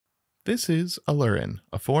This is Alurin,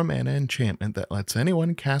 a 4-mana enchantment that lets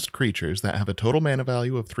anyone cast creatures that have a total mana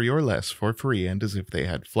value of 3 or less for free and as if they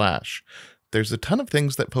had flash. There's a ton of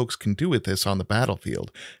things that folks can do with this on the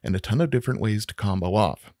battlefield, and a ton of different ways to combo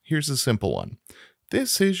off. Here's a simple one.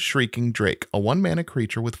 This is Shrieking Drake, a 1-mana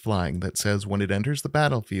creature with flying that says when it enters the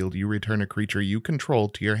battlefield, you return a creature you control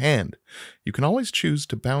to your hand. You can always choose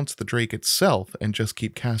to bounce the Drake itself and just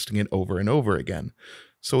keep casting it over and over again.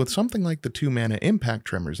 So with something like the 2-mana Impact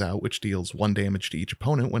Tremors out, which deals 1 damage to each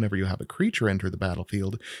opponent whenever you have a creature enter the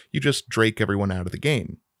battlefield, you just Drake everyone out of the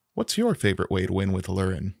game. What's your favorite way to win with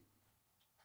Alurin?